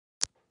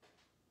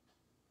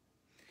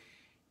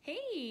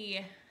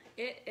Hey,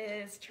 it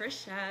is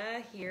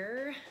Trisha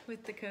here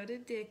with Dakota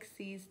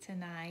Dixies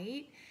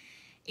tonight,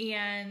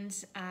 and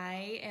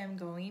I am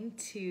going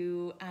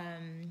to,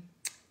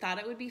 thought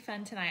it would be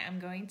fun tonight. I'm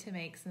going to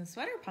make some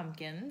sweater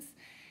pumpkins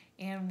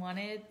and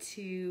wanted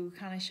to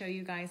kind of show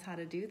you guys how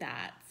to do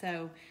that.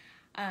 So,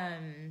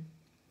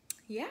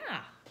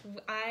 yeah,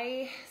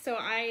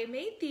 I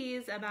made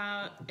these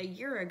about a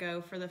year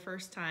ago for the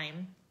first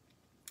time,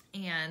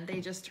 and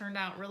they just turned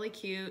out really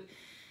cute.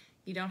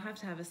 You don't have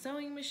to have a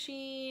sewing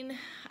machine.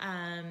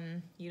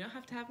 You don't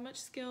have to have much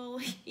skill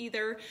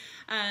either.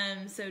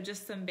 So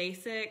just some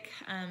basic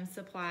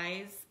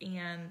supplies,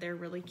 and they're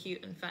really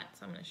cute and fun.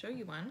 So I'm going to show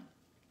you one.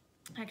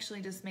 I actually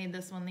just made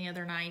this one the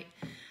other night.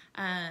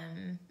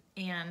 And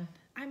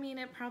I mean,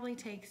 it probably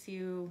takes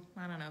you,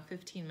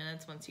 15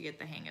 minutes once you get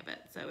the hang of it.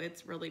 So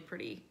it's really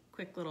pretty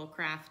quick little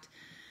craft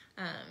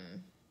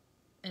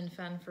and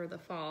fun for the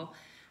fall.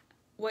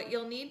 What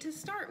you'll need to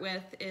start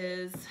with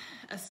is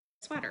a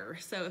sweater.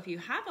 So if you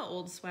have an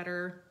old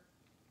sweater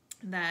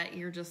that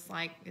you're just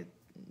like,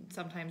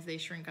 sometimes they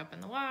shrink up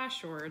in the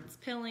wash or it's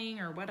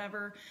pilling or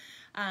whatever,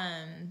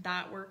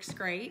 that works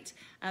great.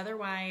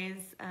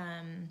 Otherwise,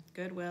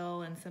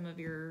 Goodwill and some of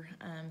your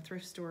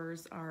thrift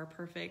stores are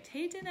perfect.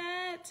 Hey,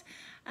 Danette,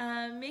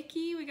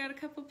 Mickey, we got a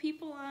couple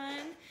people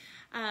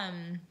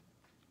on.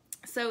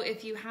 So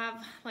if you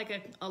have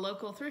like a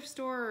local thrift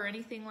store or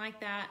anything like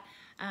that,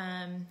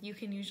 you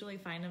can usually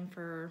find them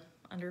for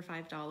under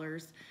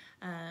 $5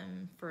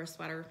 for a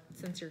sweater,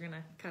 since you're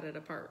gonna cut it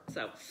apart.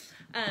 So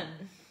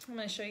I'm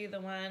gonna show you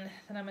the one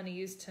that I'm gonna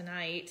use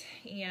tonight,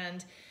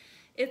 and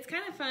it's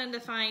kind of fun to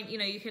find.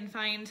 You can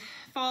find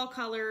fall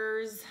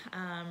colors,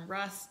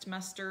 rust,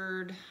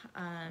 mustard,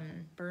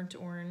 burnt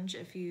orange.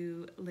 If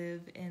you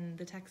live in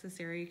the Texas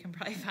area, you can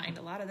probably find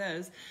a lot of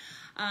those.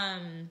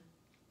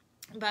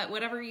 But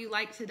whatever you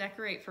like to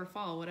decorate for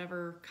fall,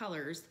 whatever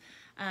colors.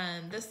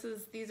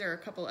 These are a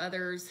couple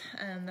others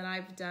that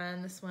I've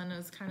done. This one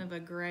is kind of a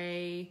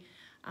gray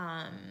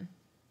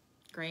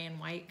and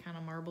white, kind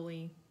of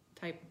marbly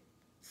type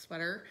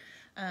sweater.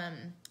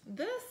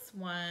 This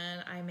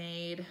one I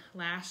made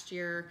last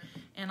year,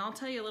 and I'll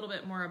tell you a little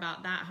bit more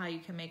about that, how you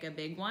can make a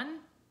big one.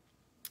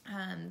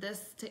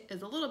 This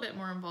is a little bit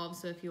more involved,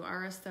 so if you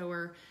are a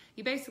sewer,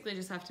 you basically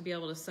just have to be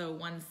able to sew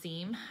one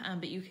seam,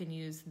 but you can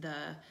use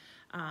the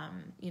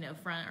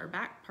front or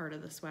back part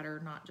of the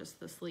sweater, not just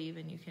the sleeve,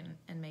 and you can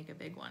make a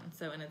big one.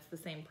 So, and it's the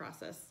same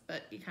process,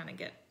 but you kind of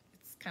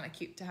it's kind of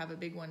cute to have a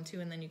big one too,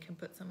 and then you can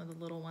put some of the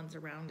little ones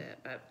around it.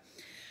 But,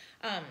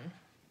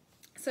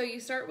 so you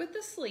start with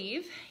the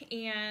sleeve,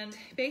 and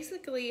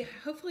basically,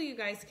 hopefully you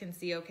guys can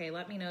see okay.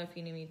 Let me know if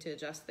you need me to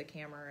adjust the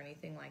camera or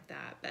anything like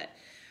that. But,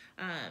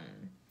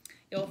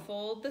 you'll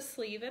fold the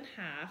sleeve in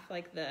half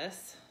like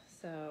this.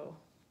 So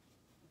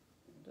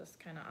just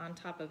kind of on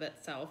top of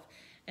itself.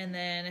 And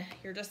then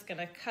you're just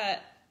gonna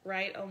cut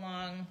right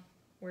along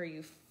where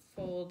you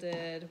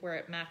folded, where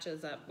it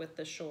matches up with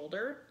the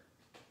shoulder.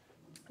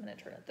 I'm gonna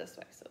turn it this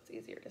way so it's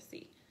easier to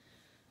see.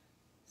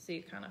 So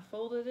you kind of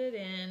folded it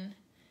in,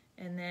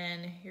 and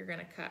then you're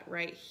gonna cut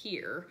right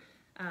here.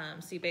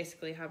 So you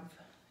basically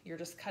you're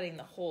just cutting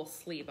the whole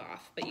sleeve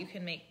off, but you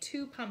can make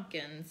 2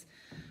 pumpkins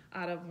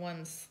out of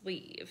 1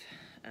 sleeve.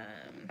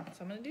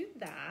 So I'm gonna do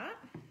that.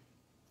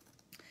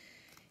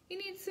 You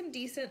need some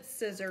decent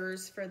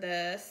scissors for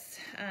this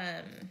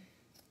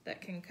that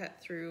can cut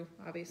through,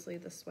 obviously,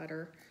 the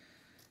sweater.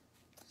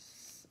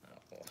 So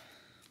we'll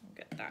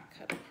get that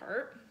cut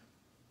apart.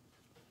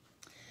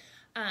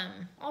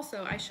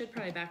 Also, I should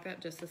probably back up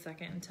just a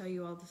second and tell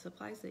you all the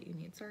supplies that you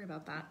need. Sorry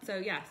about that. So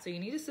yeah, so you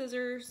need a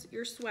scissors,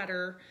 your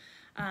sweater,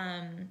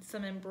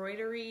 some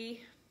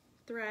embroidery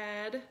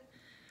thread,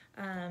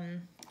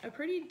 a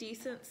pretty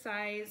decent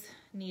size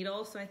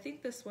needle. So I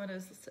think this one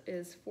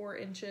is 4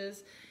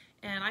 inches.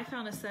 And I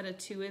found a set of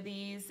 2 of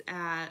these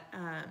at,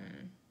 I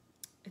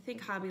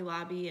think Hobby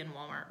Lobby and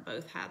Walmart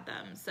both had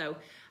them. So,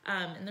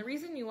 and the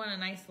reason you want a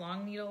nice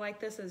long needle like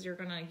this is you're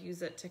gonna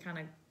use it to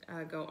kind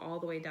of go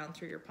all the way down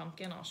through your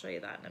pumpkin. I'll show you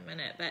that in a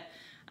minute. But,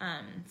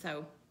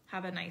 so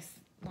have a nice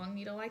long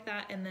needle like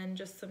that, and then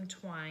just some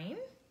twine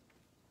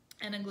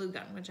and a glue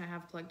gun, which I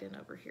have plugged in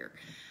over here.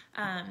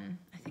 I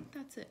think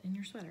that's it in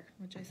your sweater,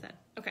 which I said.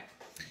 Okay,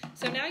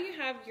 so now you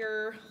have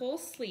your whole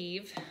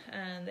sleeve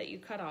that you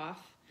cut off.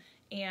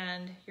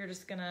 And you're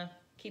just gonna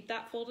keep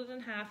that folded in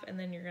half, and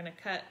then you're gonna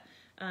cut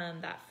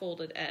that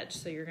folded edge.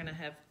 So you're gonna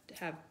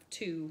have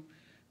 2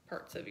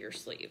 parts of your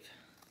sleeve.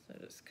 So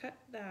just cut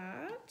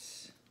that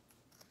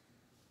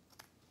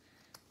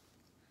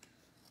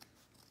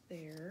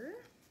there.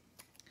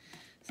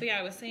 So yeah,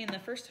 I was saying the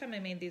first time I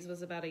made these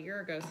was about a year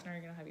ago, so now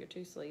you're gonna have your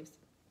 2 sleeves.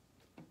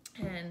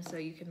 And so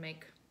you can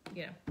make,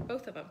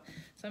 both of them.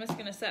 So I'm just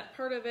gonna set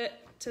part of it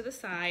to the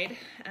side,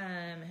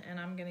 and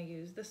I'm gonna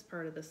use this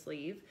part of the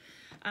sleeve.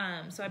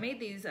 So I made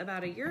these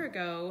about a year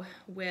ago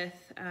with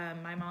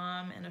my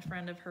mom and a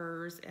friend of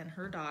hers and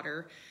her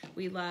daughter.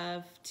 We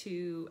love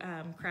to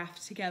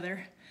craft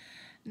together.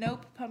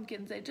 Nope,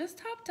 pumpkins, I just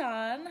hopped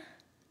on.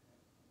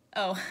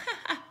 Oh,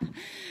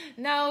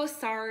 no,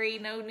 sorry,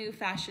 no new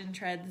fashion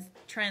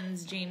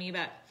trends, Jamie.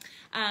 But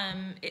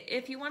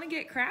if you want to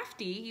get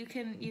crafty, you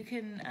can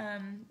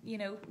you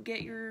know,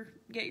 get your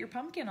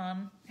pumpkin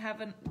on.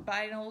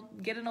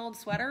 Get an old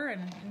sweater,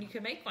 and you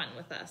can make one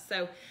with us.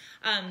 So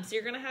so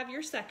you're gonna have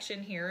your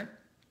section here,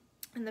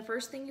 and the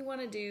first thing you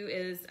want to do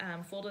is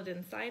fold it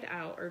inside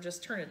out, or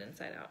just turn it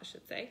inside out, I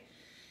should say.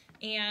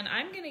 And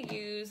I'm going to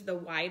use the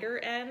wider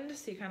end,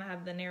 so you kind of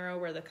have the narrow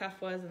where the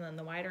cuff was and then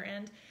the wider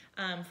end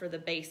for the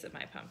base of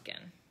my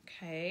pumpkin.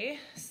 Okay,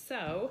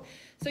 so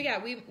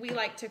yeah, we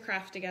like to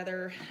craft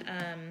together,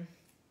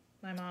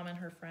 my mom and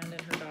her friend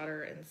and her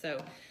daughter, and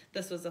so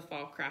this was a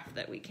fall craft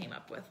that we came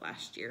up with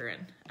last year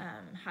and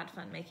had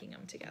fun making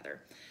them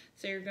together.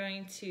 So you're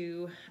going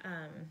to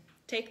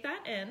take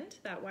that end,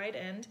 that wide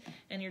end,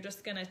 and you're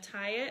just going to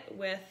tie it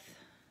with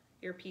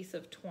your piece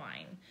of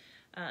twine.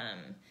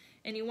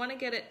 And you want to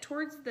get it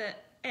towards the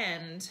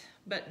end,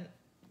 but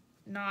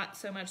not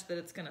so much that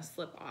it's going to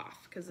slip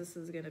off, because this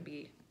is going to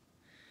be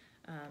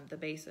the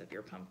base of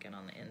your pumpkin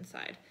on the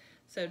inside.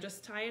 So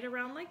just tie it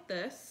around like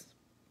this,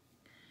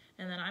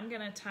 and then I'm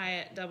going to tie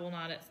it, double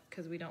knot it,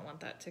 because we don't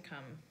want that to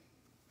come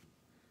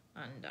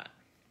undone.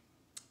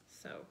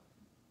 So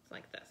it's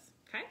like this,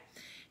 okay?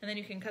 And then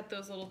you can cut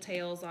those little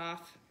tails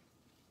off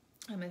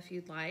if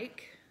you'd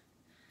like,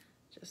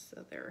 just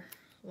so they're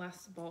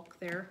less bulk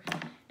there.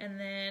 And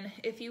then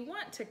if you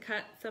want to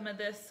cut some of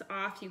this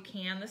off, you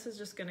can. This is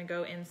just going to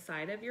go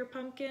inside of your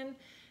pumpkin,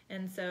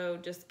 and so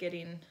just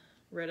getting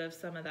rid of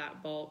some of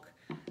that bulk.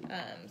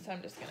 So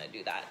I'm just going to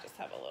do that. Just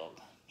have a little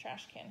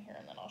trash can here,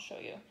 and then I'll show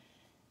you.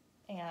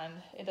 And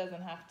it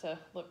doesn't have to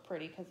look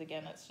pretty, because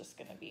again, it's just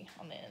going to be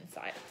on the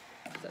inside.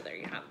 So there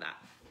you have that.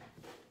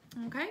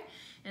 Okay,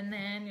 and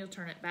then you'll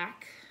turn it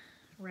back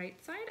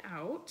right side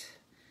out.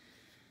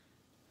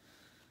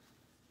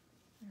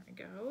 There we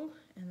go.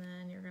 And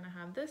then you're going to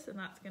have this, and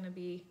that's going to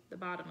be the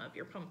bottom of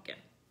your pumpkin.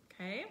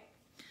 Okay.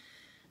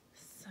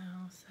 So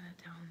set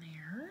it down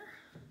there.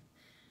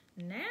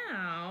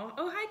 Now,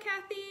 oh, hi,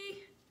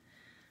 Kathy.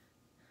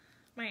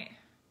 My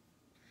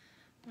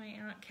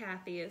Aunt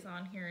Kathy is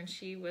on here, and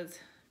she was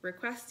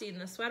requesting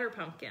the sweater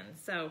pumpkin.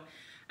 So,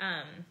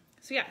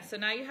 so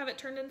now you have it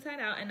turned inside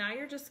out, and now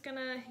you're just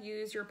gonna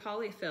use your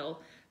polyfill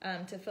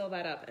to fill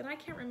that up. And I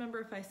can't remember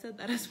if I said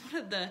that as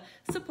one of the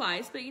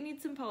supplies, but you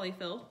need some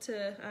polyfill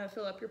to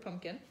fill up your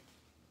pumpkin.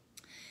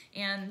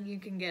 And you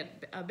can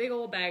get a big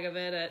old bag of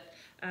it at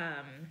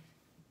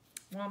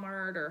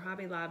Walmart or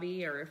Hobby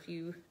Lobby, or if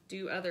you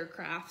do other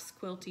crafts,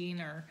 quilting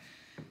or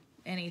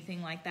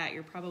anything like that,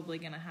 you're probably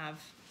gonna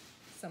have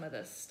some of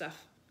this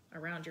stuff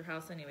around your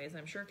house anyways.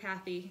 I'm sure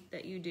Kathy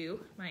that you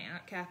do. My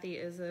Aunt Kathy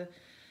is a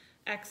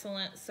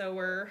excellent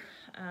sewer,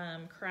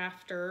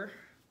 crafter,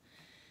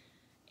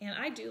 and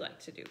I do like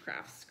to do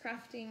crafts.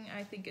 Crafting,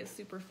 I think, is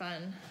super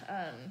fun.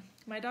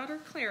 My daughter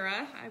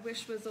Clara, I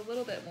wish, was a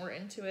little bit more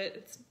into it.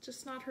 It's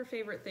just not her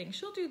favorite thing.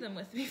 She'll do them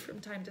with me from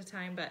time to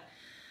time, but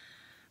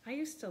I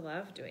used to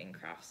love doing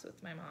crafts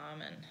with my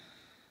mom, and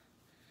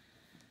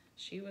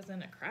she was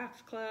in a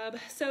craft club.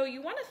 So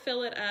you want to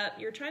fill it up.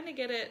 You're trying to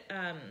get it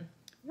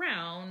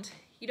round.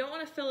 You don't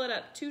want to fill it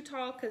up too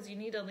tall, because you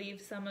need to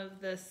leave some of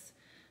this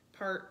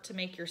part to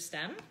make your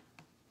stem.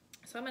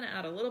 So I'm going to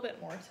add a little bit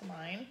more to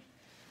mine.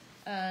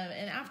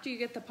 And after you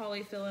get the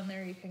polyfill in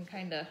there, you can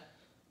kind of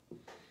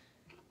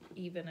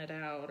even it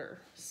out or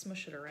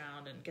smush it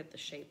around and get the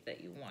shape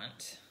that you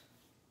want.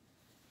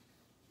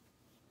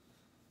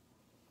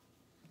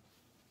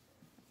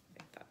 I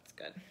think that's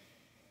good.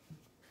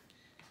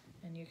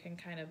 And you can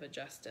kind of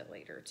adjust it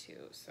later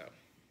too, so.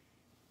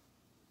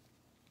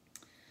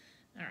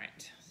 All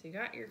right, so you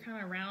got your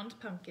kind of round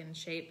pumpkin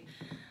shape.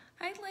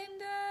 Hi,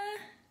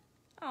 Linda.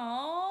 Aw,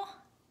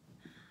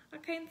 all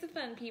kinds of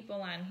fun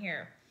people on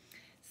here.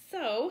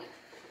 So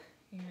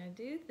you're gonna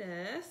do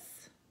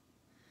this.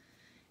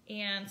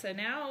 And so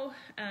now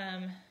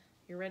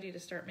you're ready to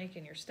start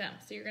making your stem.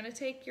 So you're gonna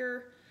take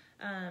your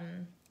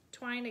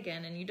twine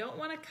again, and you don't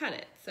wanna cut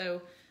it.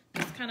 So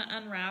just kind of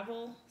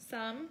unravel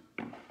some,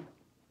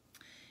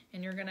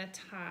 and you're gonna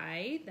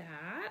tie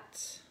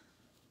that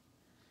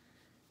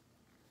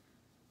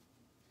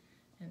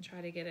and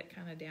try to get it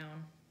kind of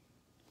down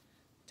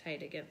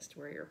tight against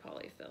where your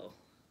polyfill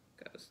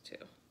goes to.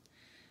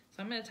 So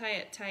I'm going to tie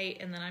it tight,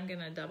 and then I'm going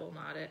to double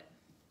knot it,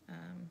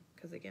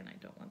 because again, I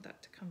don't want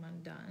that to come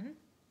undone.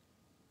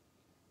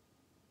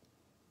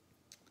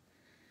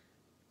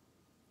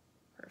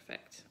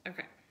 Perfect.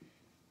 Okay.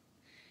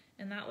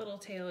 And that little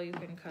tail you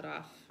can cut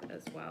off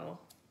as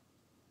well.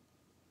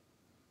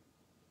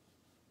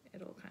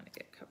 It'll kind of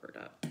get covered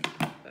up,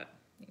 but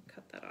you can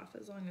cut that off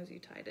as long as you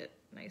tied it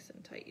nice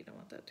and tight. You don't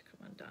want that to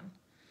come undone.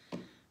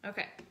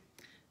 Okay.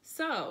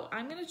 So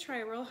I'm going to try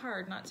real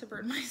hard not to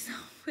burn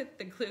myself with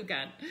the glue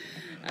gun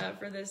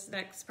for this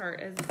next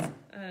part,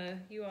 as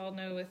you all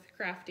know with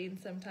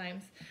crafting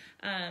sometimes.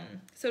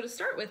 So to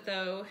start with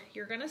though,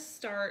 you're going to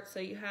start, so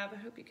you have, I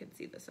hope you can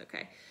see this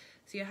okay.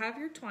 So you have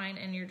your twine,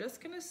 and you're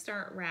just going to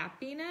start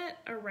wrapping it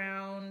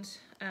around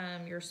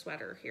your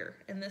sweater here.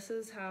 And this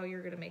is how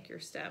you're going to make your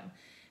stem.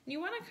 And you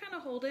want to kind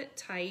of hold it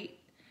tight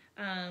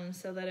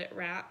so that it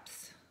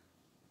wraps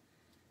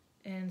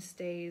and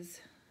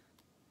stays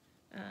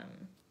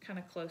kind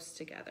of close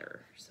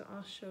together. So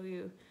I'll show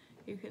you,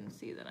 you can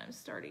see that I'm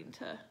starting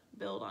to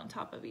build on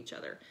top of each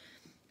other.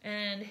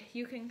 And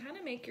you can kind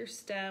of make your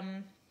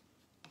stem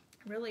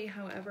really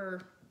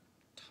however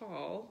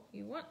tall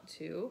you want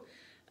to.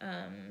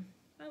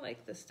 I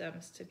like the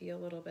stems to be a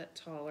little bit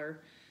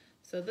taller.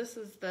 So this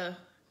is the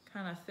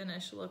kind of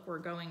finished look we're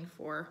going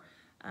for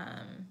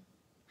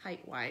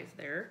height-wise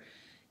there.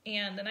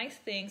 And the nice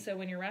thing, so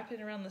when you're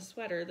wrapping around the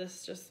sweater,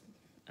 this just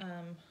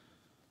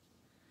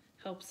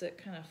helps it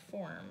kind of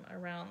form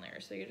around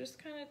there. So you're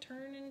just kind of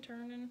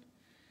turning,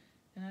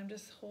 and I'm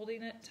just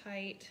holding it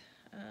tight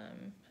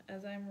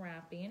as I'm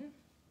wrapping.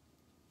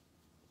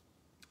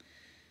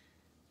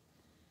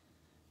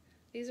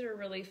 These are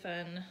really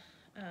fun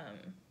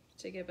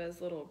to give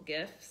as little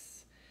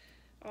gifts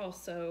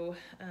also,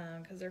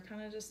 because they're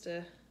kind of just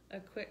a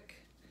quick,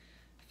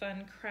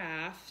 fun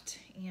craft,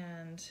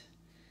 and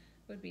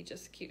would be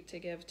just cute to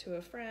give to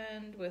a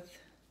friend with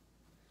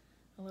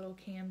a little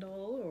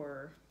candle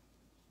or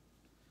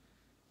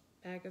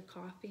bag of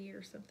coffee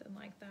or something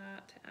like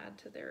that to add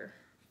to their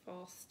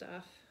fall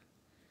stuff.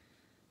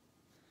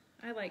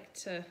 I like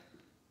to,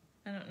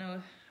 I don't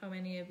know how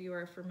many of you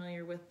are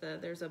familiar with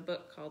there's a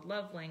book called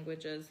Love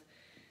Languages,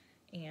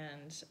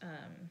 and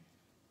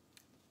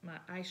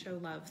I show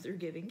love through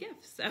giving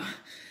gifts. So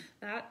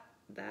that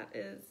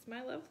is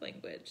my love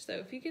language. So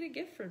if you get a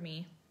gift from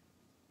me,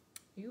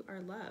 you are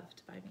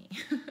loved by me.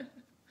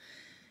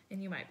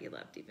 And you might be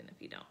loved even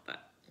if you don't, but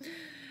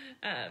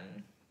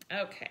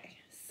okay.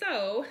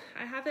 So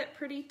I have it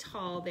pretty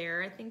tall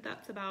there. I think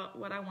that's about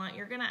what I want.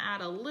 You're gonna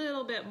add a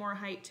little bit more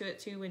height to it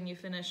too when you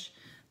finish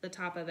the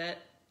top of it.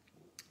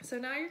 So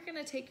now you're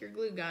gonna take your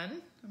glue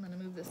gun. I'm gonna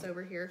move this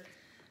over here.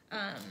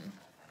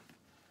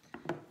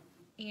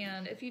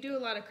 And if you do a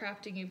lot of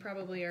crafting, you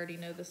probably already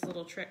know this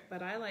little trick,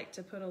 but I like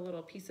to put a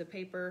little piece of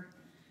paper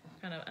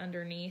kind of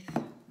underneath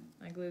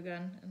my glue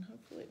gun, and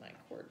hopefully my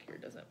cord here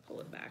doesn't pull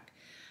it back.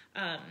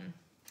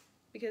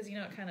 Because you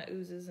know, it kind of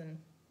oozes and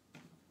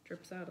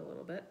drips out a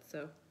little bit,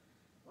 so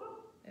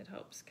it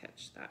helps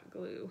catch that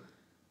glue.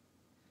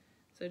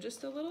 So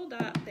just a little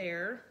dot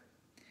there,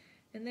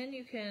 and then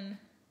you can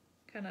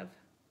kind of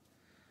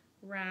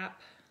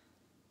wrap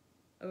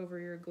over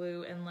your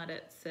glue and let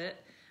it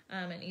sit.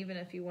 And even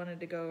if you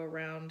wanted to go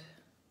around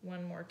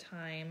one more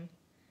time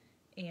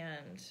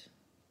and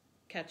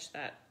catch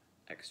that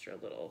extra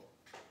little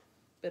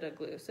bit of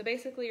glue. So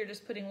basically you're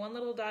just putting one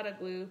little dot of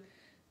glue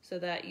so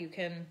that you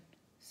can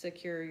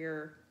secure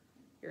your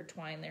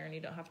twine there and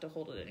you don't have to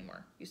hold it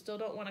anymore. You still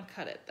don't want to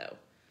cut it though.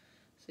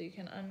 So you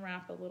can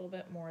unwrap a little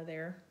bit more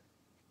there.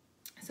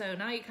 So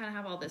now you kind of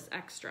have all this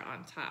extra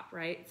on top,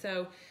 right?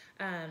 So,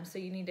 so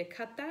you need to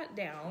cut that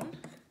down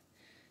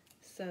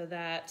so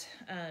that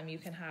you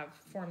can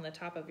form the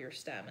top of your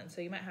stem. And so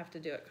you might have to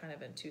do it kind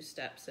of in 2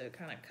 steps. So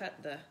kind of cut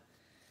the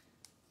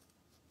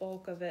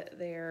bulk of it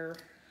there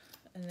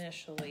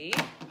initially,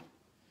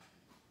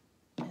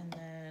 and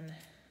then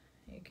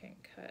you can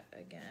cut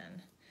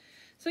again.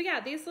 So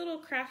yeah, these little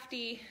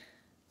crafty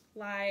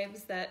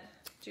lives that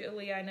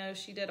Julie, I know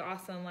she did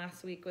awesome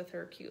last week with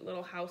her cute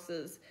little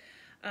houses.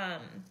 I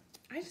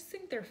just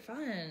think they're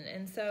fun.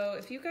 And so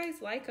if you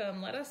guys like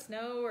them, let us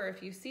know, or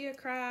if you see a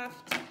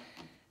craft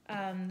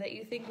that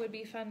you think would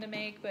be fun to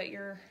make, but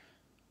you're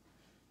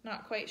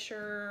not quite sure,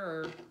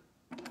 or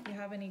you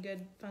have any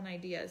good fun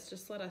ideas,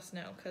 just let us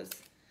know, because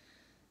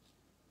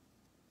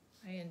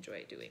I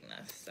enjoy doing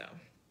this. So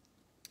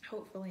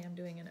hopefully I'm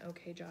doing an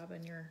okay job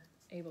and you're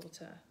able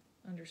to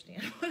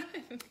understand what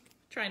I'm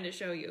trying to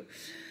show you.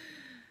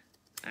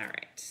 All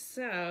right,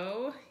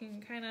 so you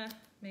can kind of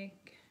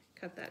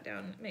cut that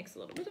down. It makes a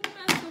little bit of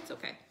a mess, that's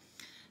okay.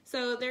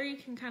 So there you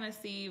can kind of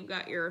see you've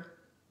got your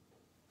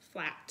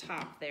flat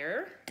top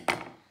there.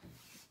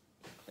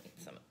 Clean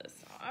some of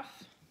this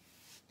off.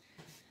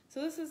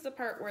 So this is the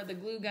part where the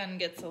glue gun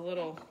gets a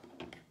little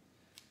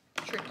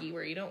tricky,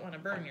 where you don't want to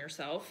burn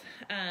yourself.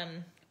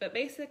 But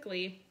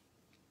basically,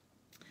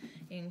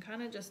 you can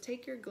kind of just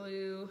take your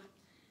glue,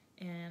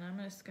 and I'm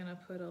just gonna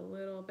put a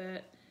little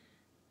bit.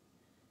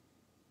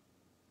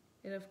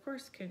 It of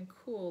course can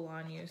cool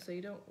on you, so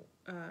you don't,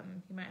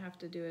 you might have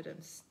to do it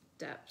in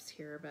steps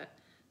here, but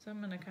so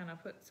I'm gonna kind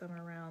of put some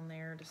around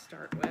there to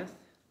start with.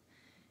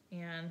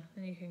 And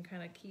then you can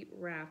kind of keep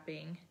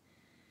wrapping.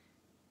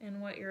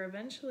 And what you're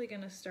eventually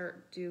going to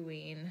start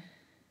doing,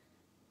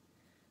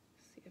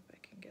 see if I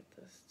can get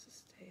this to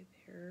stay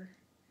there,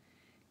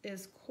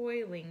 is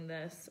coiling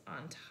this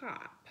on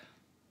top.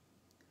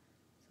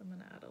 So I'm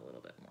going to add a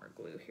little bit more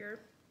glue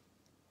here.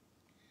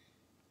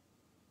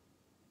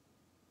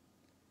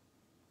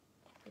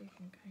 So you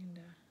can kind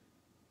of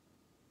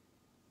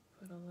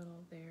put a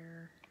little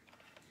there.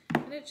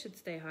 And it should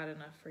stay hot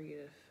enough for you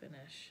to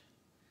finish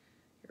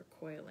your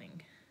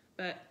coiling.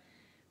 But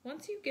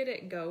once you get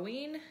it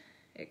going,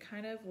 it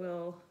kind of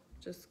will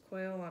just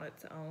coil on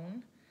its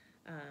own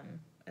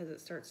as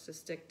it starts to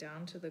stick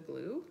down to the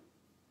glue.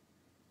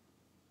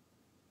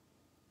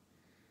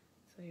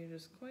 So So you're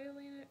just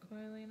coiling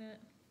it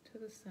to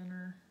the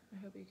center. I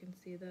hope you can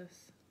see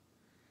this.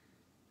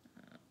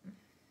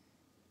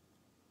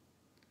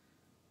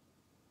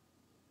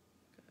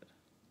 Good.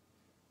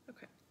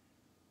 Okay.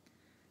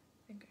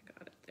 I think I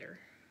got it there.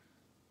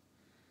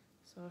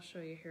 So I'll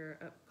show you here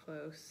up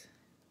close.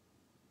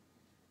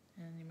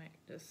 And you might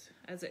just,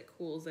 as it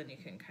cools, then you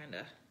can kind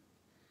of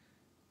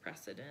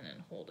press it in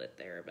and hold it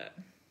there, but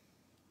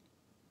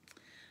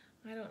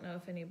I don't know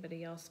if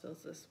anybody else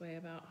feels this way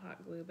about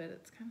hot glue, but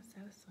it's kind of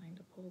satisfying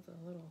to pull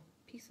the little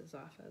pieces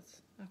off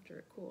after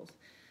it cools.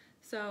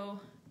 So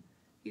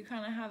you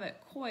kind of have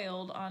it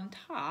coiled on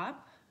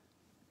top,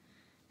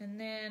 and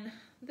then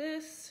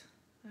this,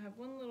 I have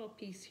one little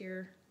piece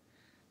here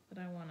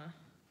that I want to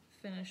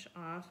finish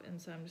off,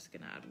 and so I'm just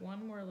going to add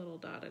one more little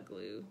dot of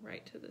glue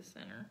right to the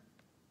center.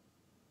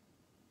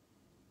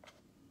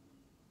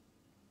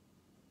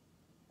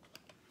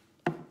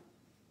 And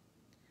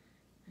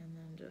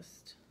then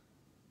just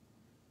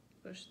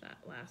push that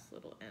last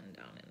little end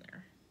down in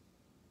there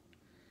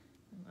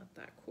and let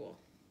that cool.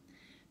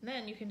 And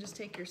then you can just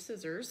take your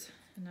scissors,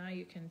 and now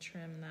you can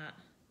trim that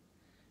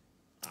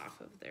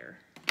off of there.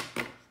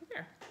 So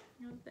there,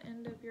 you have the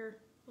end of your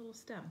little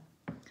stem.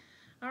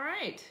 All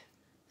right,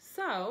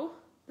 so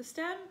the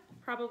stem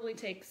probably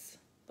takes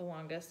the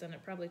longest, and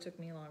it probably took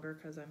me longer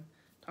because I'm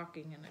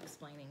talking and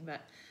explaining,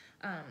 but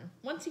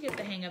once you get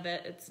the hang of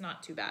it, it's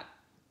not too bad.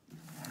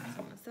 So I'm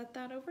gonna set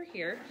that over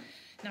here.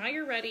 Now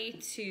you're ready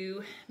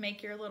to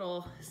make your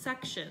little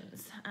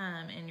sections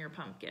in your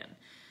pumpkin.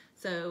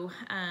 So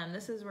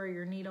this is where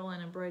your needle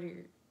and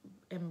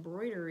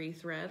embroidery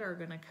thread are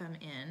gonna come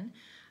in.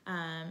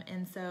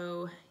 And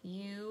so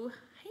you,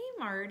 hey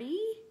Marty,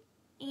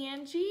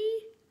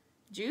 Angie,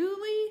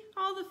 Julie,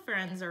 all the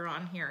friends are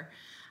on here.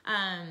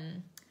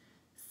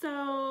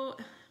 So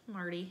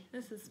Marty,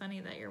 this is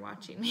funny that you're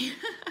watching me.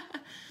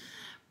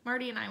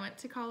 Marty and I went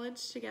to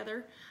college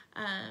together.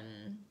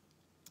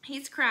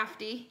 He's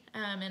crafty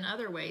in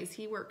other ways.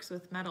 He works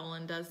with metal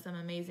and does some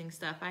amazing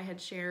stuff. I had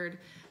shared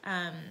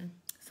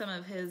some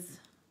of his,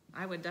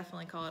 I would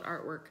definitely call it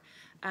artwork.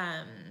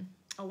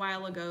 A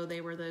while ago,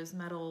 they were those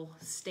metal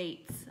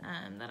states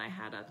that I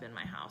had up in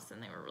my house,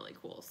 and they were really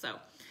cool. So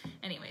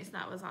anyways,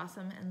 that was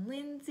awesome. And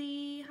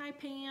Lindsay, hi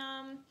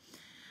Pam.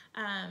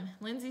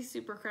 Lindsay's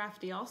super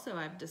crafty also,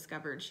 I've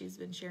discovered. She's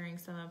been sharing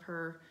some of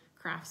her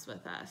crafts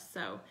with us.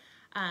 So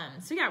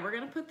yeah, we're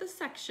gonna put the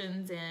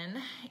sections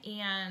in,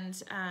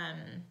 and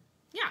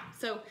yeah,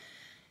 so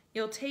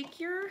you'll take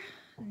your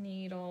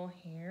needle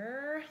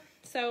here.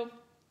 So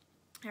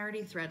I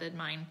already threaded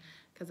mine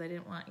because I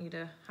didn't want you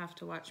to have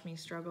to watch me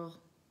struggle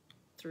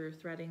through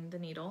threading the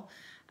needle.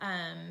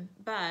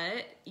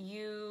 But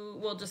you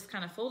will just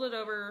kind of fold it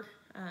over,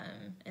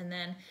 and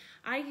then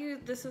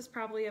this is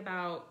probably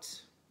about,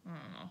 I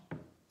don't know,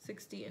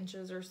 60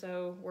 inches or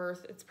so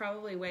worth. It's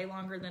probably way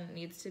longer than it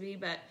needs to be,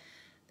 but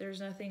there's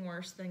nothing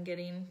worse than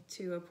getting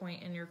to a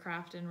point in your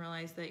craft and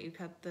realize that you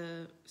cut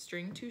the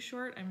string too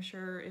short. I'm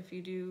sure if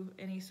you do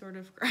any sort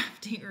of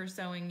crafting or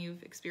sewing,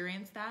 you've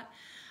experienced that.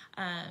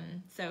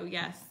 So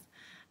yes,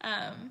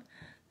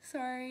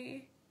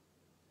 sorry.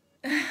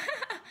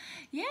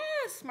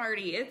 Yes,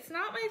 Marty, it's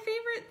not my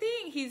favorite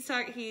thing. He's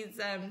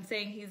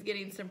saying he's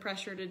getting some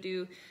pressure to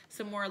do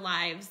some more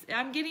lives.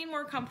 I'm getting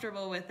more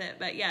comfortable with it,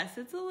 but yes,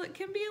 it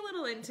can be a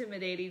little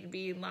intimidating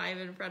being live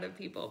in front of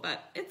people,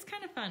 but it's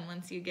kind of fun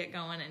once you get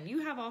going, and you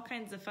have all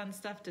kinds of fun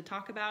stuff to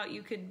talk about.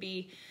 You could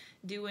be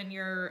doing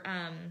your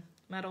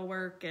metal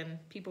work, and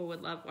people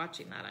would love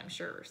watching that, I'm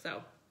sure.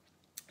 So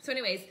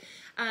anyways,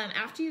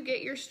 after you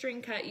get your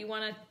string cut, you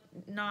want to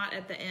knot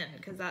at the end,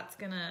 because that's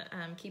gonna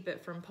keep it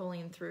from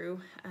pulling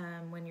through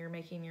when you're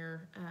making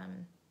your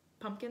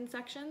pumpkin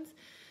sections.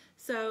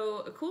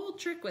 So a cool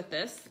trick with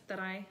this that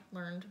I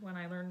learned when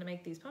I learned to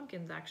make these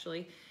pumpkins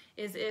actually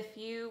is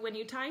when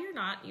you tie your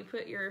knot, you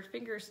put your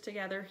fingers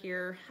together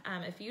here.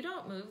 If you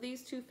don't move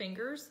these two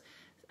fingers,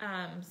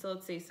 so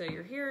let's see, so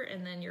you're here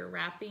and then you're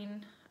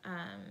wrapping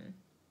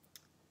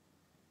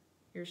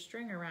your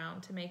string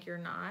around to make your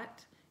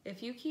knot.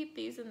 If you keep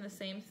these in the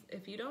same,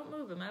 if you don't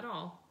move them at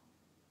all,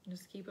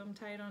 just keep them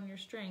tight on your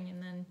string,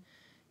 and then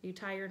you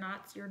tie your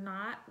knots. Your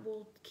knot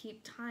will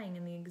keep tying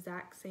in the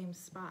exact same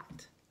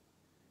spot.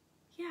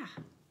 Yeah,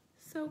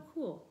 so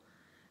cool.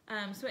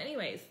 So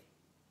anyways,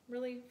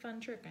 really fun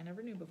trick I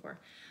never knew before.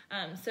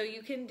 So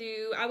you can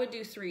do, I would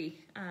do 3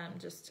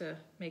 just to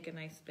make a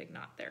nice big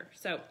knot there.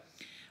 So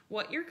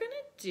what you're gonna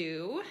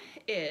do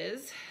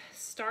is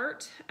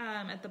start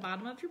at the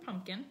bottom of your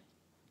pumpkin,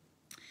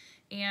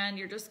 and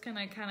you're just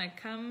gonna kind of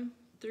come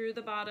through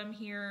the bottom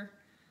here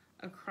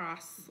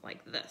across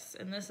like this,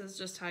 and this is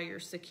just how you're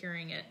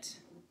securing it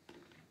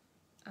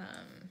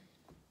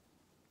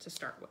to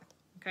start with.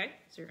 Okay,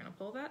 so you're gonna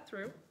pull that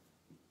through.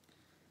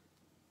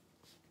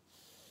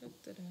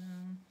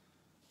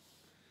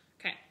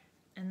 Okay,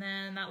 and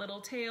then that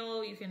little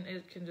tail,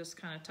 it can just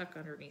kind of tuck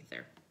underneath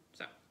there.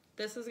 So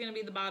this is gonna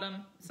be the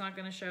bottom. It's not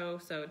gonna show,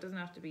 so it doesn't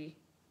have to be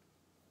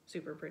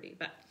super pretty.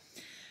 But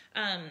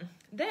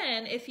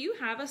then if you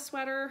have a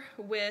sweater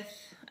with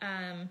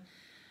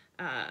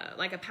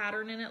like a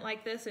pattern in it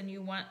like this, and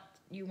you want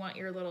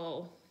your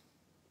little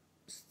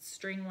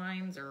string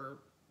lines or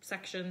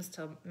sections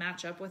to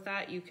match up with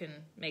that, you can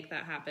make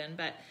that happen.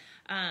 But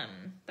I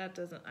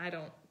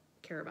don't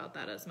care about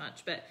that as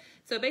much. But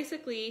so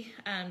basically,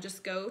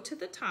 just go to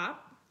the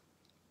top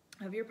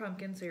of your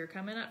pumpkin. So you're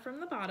coming up from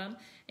the bottom,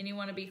 and you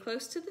want to be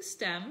close to the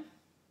stem,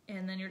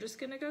 and then you're just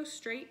going to go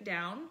straight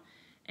down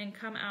and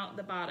come out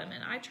the bottom.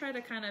 And I try to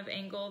kind of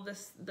angle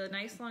this. The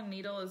nice long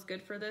needle is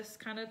good for this.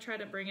 Kind of try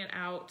to bring it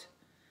out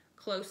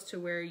close to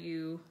where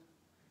you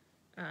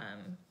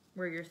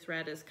where your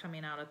thread is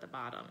coming out at the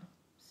bottom.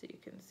 So you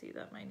can see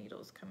that my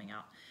needle is coming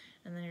out.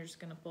 And then you're just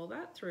going to pull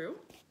that through.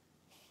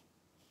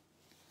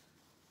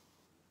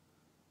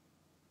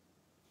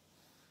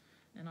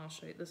 And I'll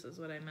show you, this is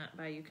what I meant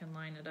by you can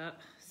line it up.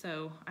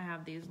 So I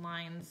have these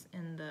lines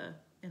in the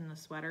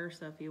sweater,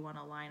 so if you want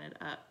to line it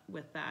up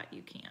with that,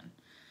 you can.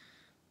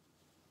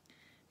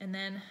 And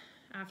then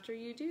after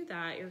you do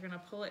that, you're going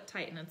to pull it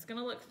tight, and it's going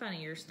to look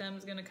funny. Your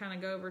stem's going to kind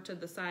of go over to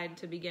the side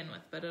to begin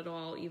with, but it'll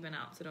all even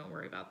out, so don't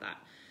worry about that.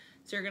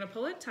 So you're going to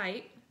pull it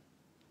tight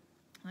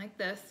like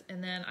this,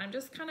 and then I'm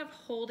just kind of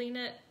holding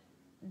it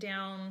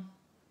down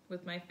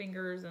with my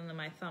fingers and then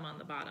my thumb on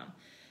the bottom.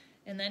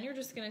 And then you're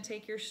just going to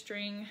take your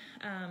string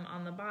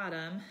on the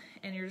bottom,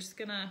 and you're just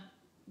going to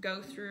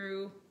go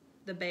through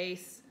the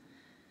base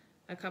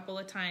a couple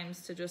of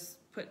times to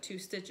just put 2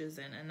 stitches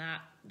in, and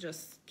that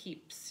just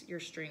keeps your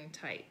string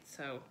tight.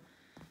 So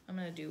I'm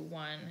going to do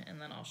 1, and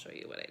then I'll show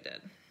you what I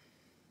did.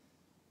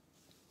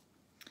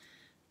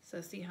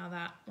 So see how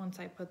that, once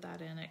I put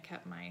that in, it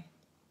kept my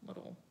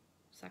little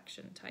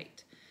section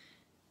tight.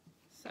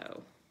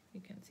 So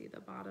you can see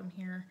the bottom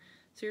here.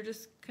 So you're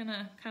just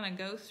gonna kind of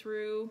go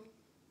through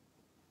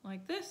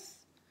like this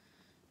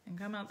and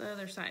come out the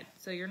other side.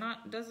 So you're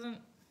not, doesn't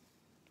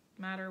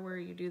matter where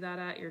you do that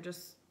at, you're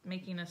just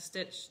making a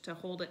stitch to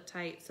hold it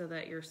tight so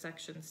that your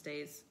section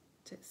stays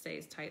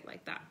tight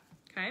like that,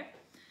 okay?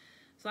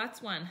 So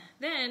that's 1.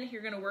 Then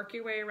you're gonna work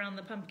your way around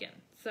the pumpkin.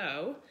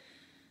 So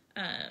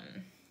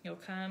you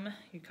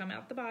come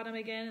out the bottom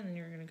again, and then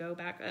you're gonna go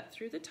back up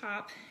through the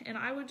top, and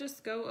I would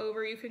just go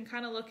over, you can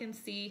kind of look and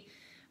see,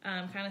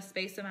 kind of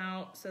space them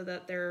out so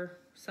that they're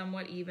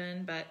somewhat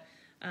even, but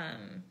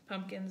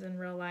pumpkins in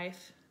real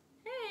life,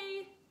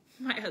 hey,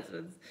 my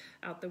husband's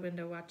out the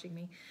window watching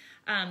me.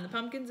 The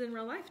pumpkins in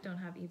real life don't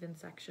have even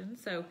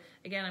sections. So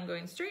again, I'm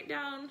going straight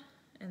down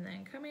and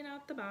then coming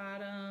out the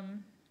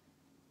bottom.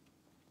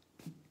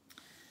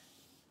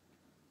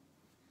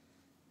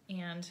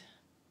 And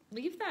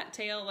leave that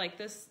tail like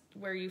this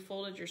where you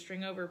folded your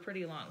string over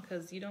pretty long,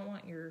 because you don't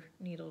want your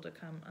needle to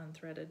come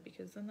unthreaded,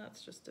 because then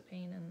that's just a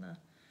pain in the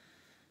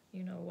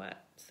you know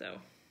what. So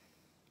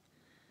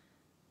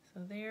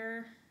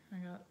there, I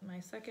got my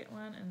second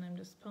one, and I'm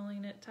just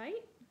pulling it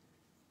tight.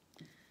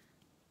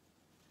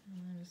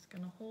 And I'm just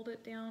gonna hold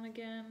it down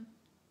again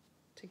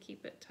to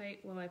keep it tight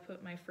while I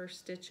put my first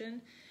stitch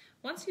in.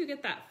 Once you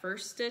get that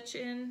first stitch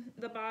in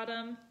the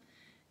bottom,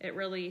 it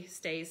really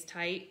stays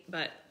tight,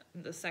 but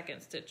the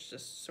second stitch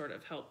just sort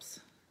of helps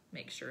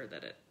make sure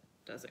that it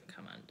doesn't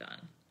come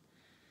undone.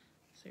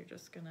 So you're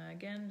just gonna,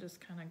 again, just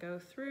kind of go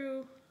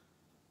through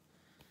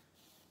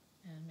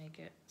and make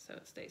it so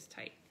it stays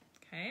tight,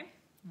 okay?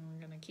 And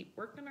we're gonna keep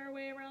working our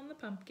way around the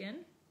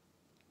pumpkin.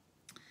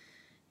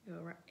 Go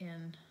right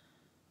in.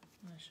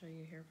 I'm going to show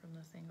you here from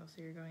this angle.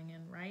 So you're going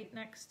in right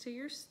next to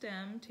your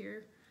stem, to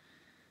your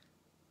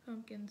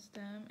pumpkin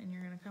stem, and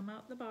you're going to come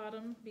out the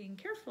bottom, being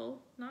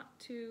careful not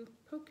to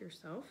poke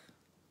yourself.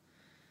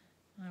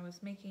 When I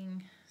was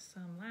making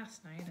some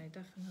last night, I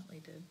definitely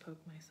did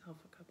poke myself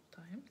a couple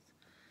times.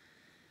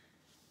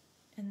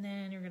 And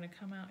then you're going to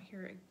come out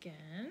here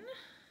again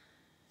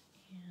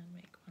and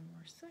make one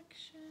more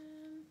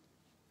section.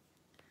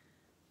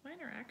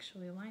 Mine are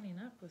actually lining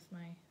up with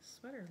my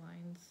sweater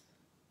lines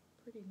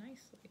pretty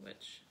nicely,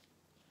 which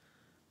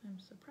I'm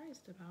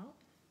surprised about.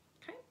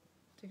 Okay,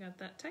 so you got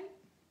that tight.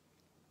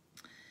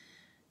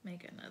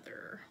 Make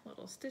another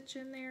little stitch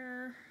in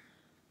there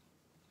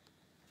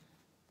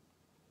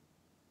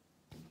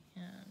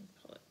and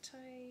pull it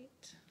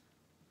tight.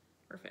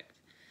 Perfect.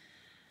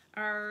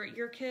 Are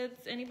your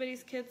kids,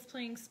 anybody's kids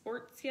playing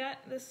sports yet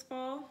this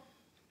fall?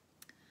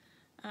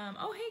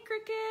 Oh, hey,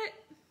 Cricket.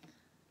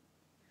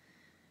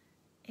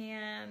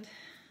 And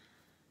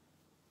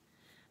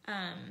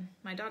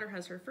my daughter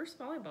has her first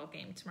volleyball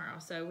game tomorrow,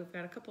 so we've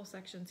got a couple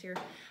sections here.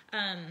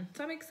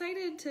 So I'm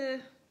excited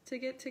to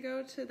get to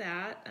go to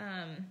that.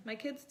 My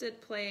kids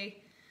did play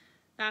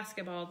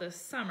basketball this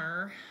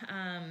summer,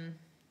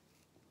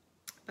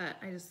 but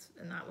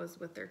and that was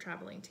with their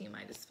traveling team.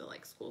 I just feel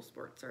like school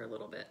sports are a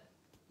little bit,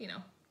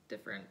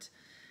 different.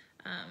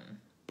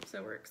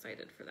 So we're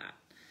excited for that.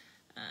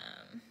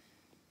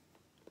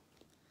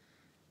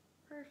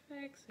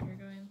 Perfect, so you're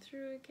going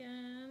through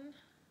again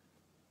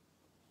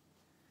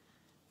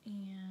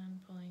and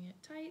pulling it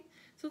tight.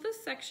 So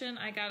this section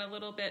I got a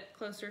little bit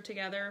closer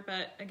together,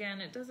 but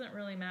again, it doesn't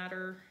really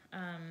matter.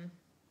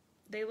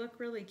 They look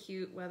really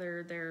cute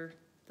whether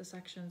the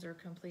sections are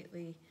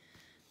completely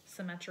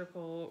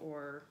symmetrical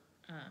or,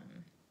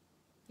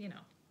 you know,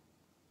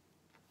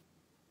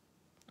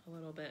 a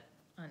little bit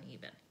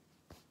uneven.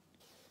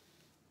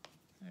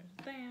 There's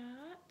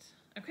that.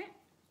 Okay,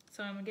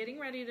 so I'm getting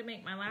ready to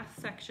make my last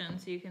section.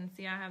 So you can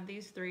see I have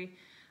these 3.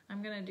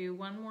 I'm gonna do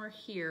one more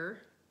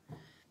here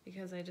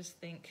because I just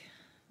think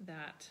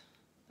that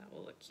that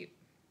will look cute.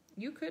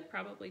 You could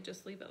probably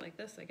just leave it like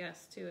this, I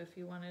guess, too, if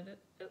you wanted it.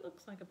 It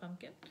looks like a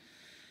pumpkin.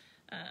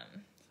 So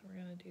we're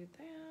gonna do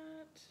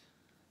that.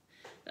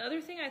 The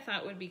other thing I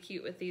thought would be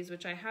cute with these,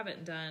 which I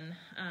haven't done,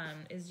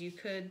 is you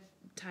could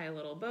tie a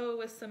little bow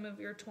with some of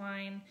your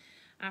twine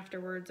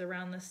afterwards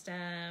around the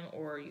stem,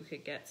 or you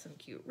could get some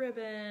cute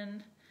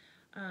ribbon,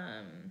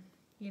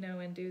 you know,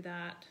 and do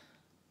that.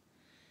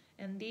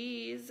 And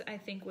these I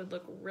think would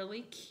look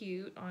really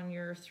cute on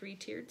your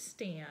 3-tiered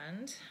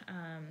stand,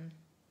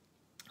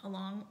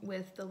 along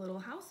with the little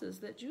houses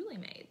that Julie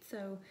made.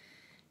 So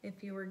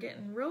if you were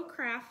getting real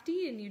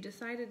crafty and you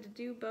decided to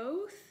do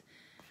both,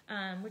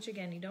 which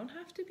again, you don't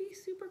have to be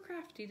super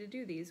crafty to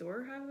do these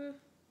or have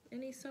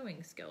any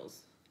sewing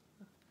skills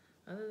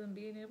other than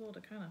being able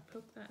to kind of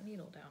poke that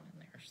needle down in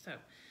there. So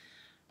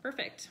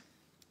perfect.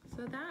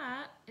 So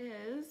that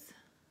is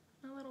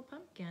a little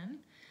pumpkin.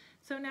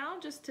 So now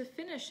just to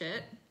finish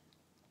it,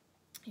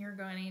 you're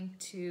going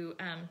to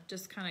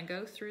just kind of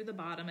go through the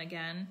bottom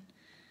again,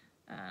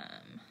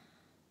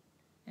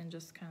 and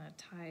just kind of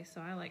tie. So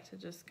I like to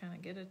just kind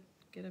of get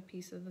a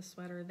piece of the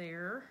sweater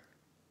there,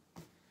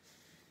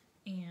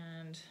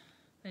 and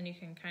then you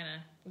can kind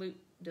of loop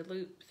the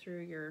loop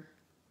through your,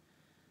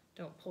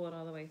 don't pull it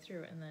all the way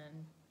through, and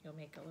then you'll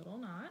make a little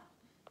knot.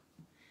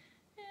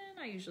 And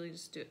I usually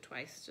just do it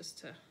twice just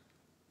to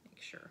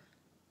make sure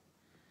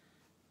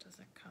it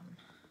doesn't come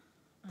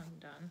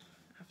undone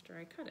after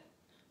I cut it.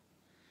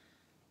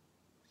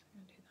 So I'm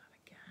gonna do that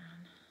again.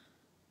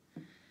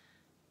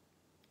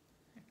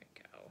 There we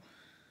go.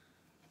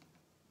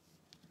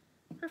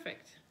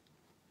 Perfect.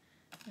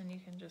 Then you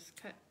can just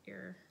cut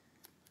your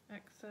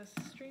excess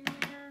string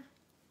there,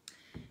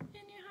 and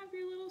you have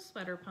your little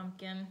sweater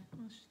pumpkin.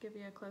 Let's just give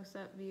you a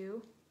close-up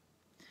view.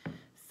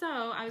 So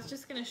I was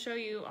just gonna show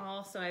you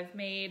all, so I've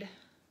made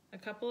a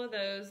couple of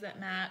those that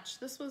match.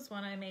 This was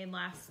one I made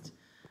last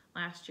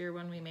year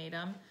when we made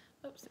them.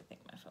 Oops, I think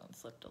my phone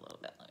slipped a little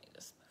bit. Let me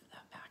just move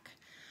that back.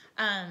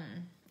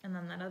 And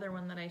then that other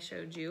one that I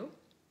showed you.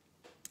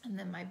 And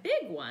then my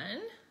big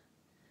one.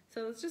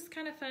 So it's just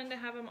kind of fun to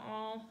have them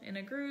all in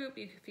a group.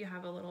 If you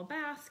have a little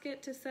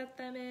basket to set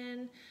them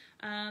in,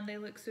 they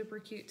look super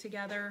cute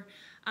together.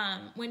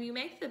 When you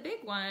make the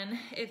big one,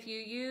 if you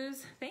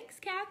use, thanks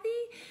Kathy,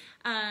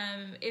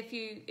 if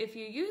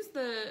you use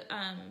the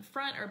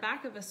front or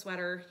back of a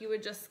sweater, you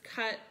would just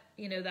cut,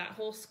 you know, that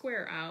whole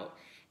square out,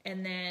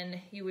 and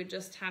then you would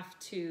just have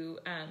to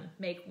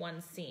make one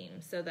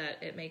seam so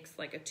that it makes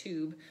like a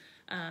tube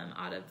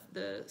out of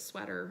the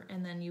sweater,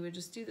 and then you would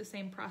just do the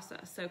same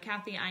process. So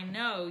Kathy, I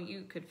know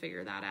you could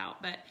figure that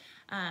out, but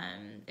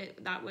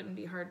that wouldn't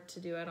be hard to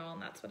do at all,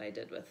 and that's what I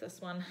did with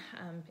this one.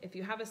 If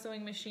you have a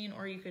sewing machine,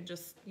 or you could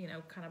just, you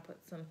know, kind of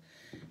put some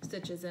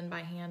stitches in by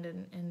hand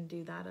and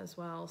do that as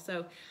well.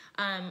 So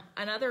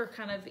another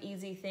kind of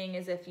easy thing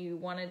is if you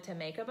wanted to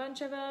make a bunch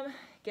of them,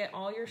 get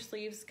all your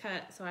sleeves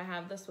cut. So I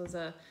have, this was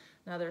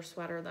another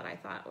sweater that I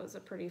thought was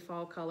a pretty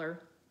fall color.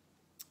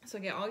 So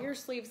get all your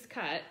sleeves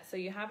cut, so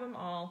you have them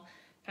all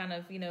kind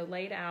of, you know,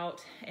 laid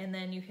out, and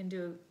then you can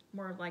do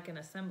more of like an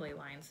assembly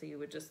line. So you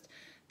would just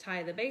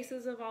tie the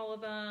bases of all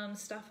of them,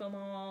 stuff them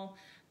all,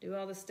 do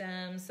all the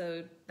stems.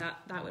 So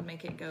that would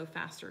make it go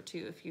faster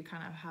too, if you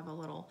kind of have a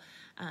little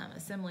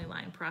assembly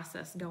line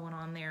process going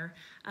on there.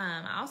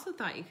 I also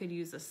thought you could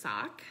use a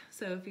sock.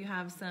 So if you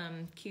have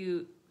some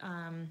cute,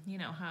 you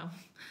know how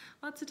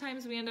lots of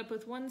times we end up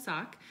with one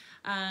sock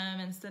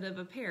instead of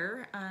a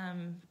pair,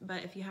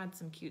 but if you had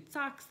some cute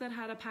socks that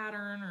had a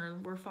pattern or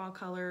were fall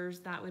colors,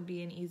 that would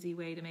be an easy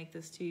way to make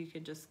this too. You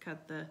could just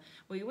cut the,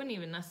 well, you wouldn't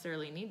even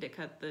necessarily need to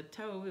cut the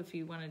toe if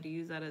you wanted to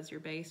use that as your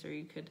base, or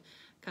you could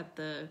cut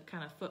the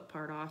kind of foot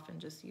part off and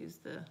just use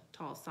the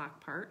tall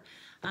sock part.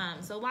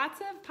 So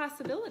lots of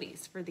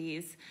possibilities for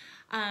these.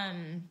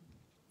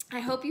 I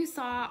hope you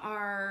saw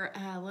our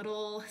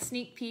little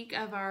sneak peek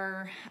of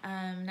our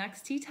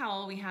next tea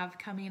towel we have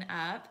coming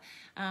up.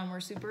 We're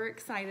super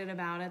excited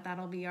about it.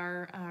 That'll be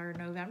our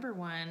November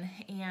one.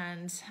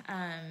 And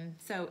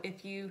so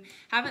if you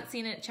haven't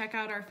seen it, check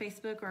out our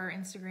Facebook or our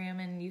Instagram,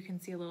 and you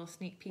can see a little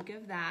sneak peek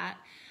of that.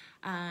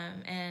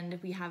 And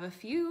we have a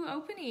few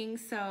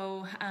openings,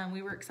 so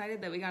we were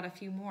excited that we got a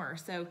few more.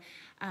 So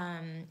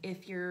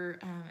if you're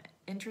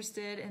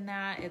interested in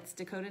that, it's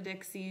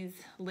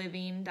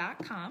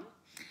DakotaDixiesliving.com.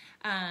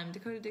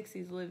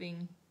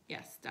 DakotaDixiesliving,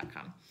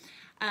 yes.com.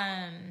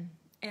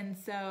 And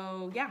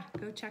so yeah,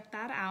 go check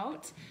that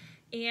out.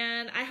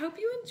 And I hope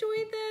you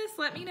enjoyed this.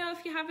 Let me know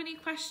if you have any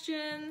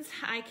questions.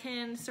 I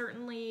can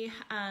certainly,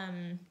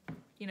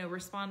 you know,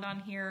 respond on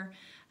here,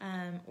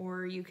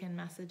 or you can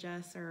message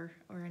us or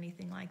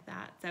anything like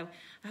that. So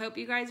I hope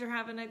you guys are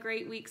having a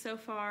great week so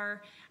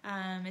far.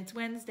 It's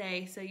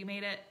Wednesday, so you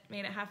made it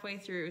halfway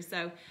through.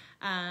 So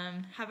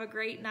have a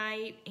great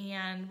night,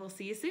 and we'll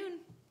see you soon.